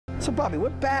So Bobby, we're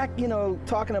back, you know,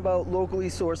 talking about locally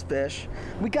sourced fish.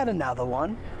 We got another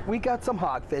one. We got some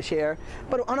hogfish here.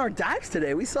 But on our dives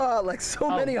today, we saw like so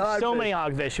many hogfish. So many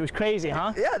hogfish. It was crazy,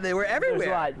 huh? Yeah, they were everywhere. There's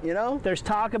a lot. You know? There's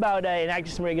talk about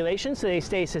enacting some regulations so they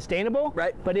stay sustainable.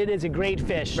 Right. But it is a great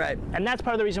fish. Right. And that's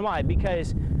part of the reason why,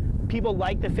 because people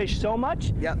like the fish so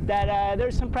much that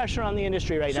there's some pressure on the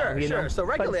industry right now. Sure. So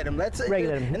regulate them. Let's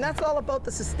regulate them. And that's all about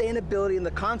the sustainability and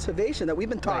the conservation that we've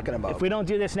been talking about. If we don't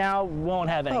do this now, we won't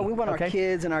have any. Oh, we want our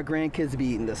kids and our grandkids to be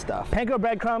eating this stuff. Panko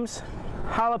breadcrumbs,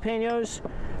 jalapenos,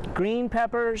 green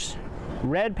peppers,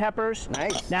 red peppers.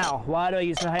 Nice. Now, why do I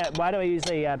use the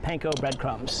panko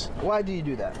breadcrumbs? Why do you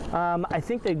do that? I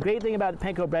think the great thing about the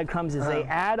panko breadcrumbs is they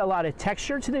add a lot of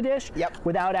texture to the dish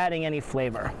without adding any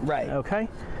flavor. Right. Okay.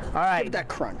 All right. Give it that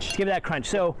crunch. Give it that crunch.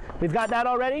 So we've got that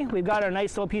already. We've got our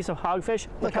nice little piece of hogfish.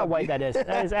 Look how white that is.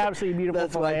 That is absolutely beautiful.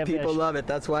 That's why people love it.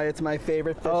 That's why it's my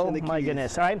favorite fish in the Keys. Oh my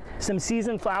goodness. All right. Some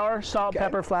seasoned flour, salt,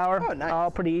 pepper, flour. Oh, nice. All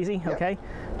pretty easy. Okay.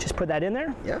 Just put that in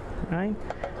there. Yeah. All right.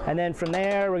 And then from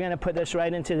there, we're going to put this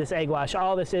right into this egg wash.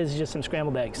 All this is just some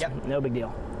scrambled eggs. Yep. No big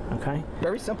deal. Okay.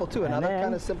 Very simple too. Another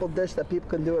kind of simple dish that people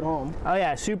can do at home. Oh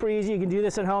yeah, super easy. You can do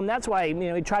this at home. That's why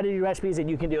we try to do recipes that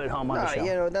you can do at home on the show.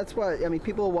 You know, that's why. I mean,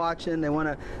 people are watching. They want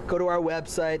to go to our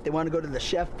website. They want to go to the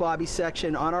Chef Bobby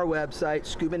section on our website,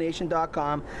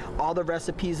 scubanation.com. All the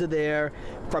recipes are there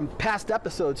from past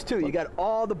episodes too. You got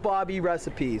all the Bobby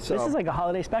recipes. So. This is like a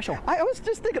holiday special. I was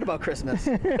just thinking about Christmas.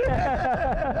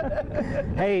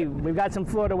 Hey, we've got some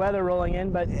Florida weather rolling in,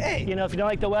 but you know, if you don't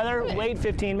like the weather, wait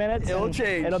 15 minutes. It'll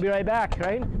change. It'll be right back,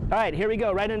 right? All right, here we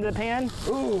go, right into the pan.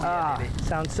 Ooh, baby.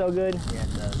 Sounds so good. Yeah,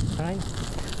 it does. All right.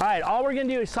 All right, all we're gonna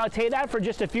do is saute that for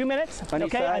just a few minutes, on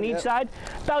each side.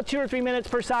 About 2 or 3 minutes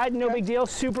per side, no big deal,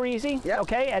 super easy,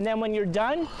 okay? And then when you're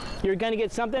done, you're gonna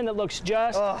get something that looks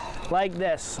just like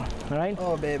this, all right?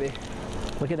 Oh, baby.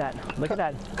 Look at that, look at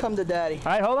that. Come to daddy.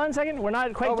 All right, hold on a second. We're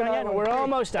not quite done yet. We're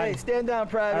almost done. Hey, stand down,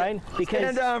 Private. All right, because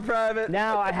stand down, Private.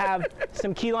 Now I have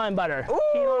some key lime butter. Ooh.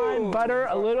 Key lime butter,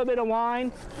 a little bit of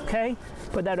wine, okay?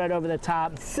 Put that right over the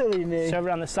top. Silly me. Serve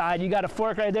it on the side. You got a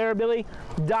fork right there, Billy.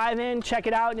 Dive in, check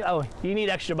it out. Oh, you need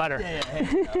extra butter. Yeah,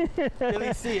 hey,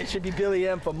 Billy C. It should be Billy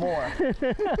M for more. We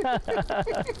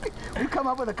come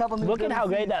up with a couple new. Look at how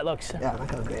great that looks. Yeah,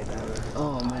 look how great that is.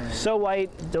 Oh man. So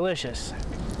white, delicious.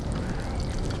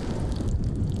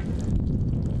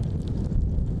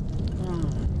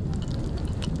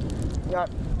 Yeah.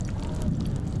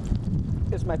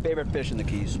 It's my favorite fish in the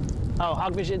Keys. Oh,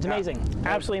 hogfish, it's amazing.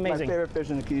 Absolutely amazing. My favorite fish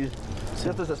in the Keys.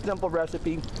 This is a simple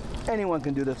recipe. Anyone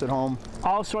can do this at home.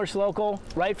 All sourced local,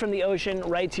 right from the ocean,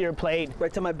 right to your plate.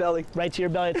 Right to my belly. Right to your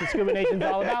belly. That's what Scuba Nation's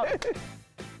all about.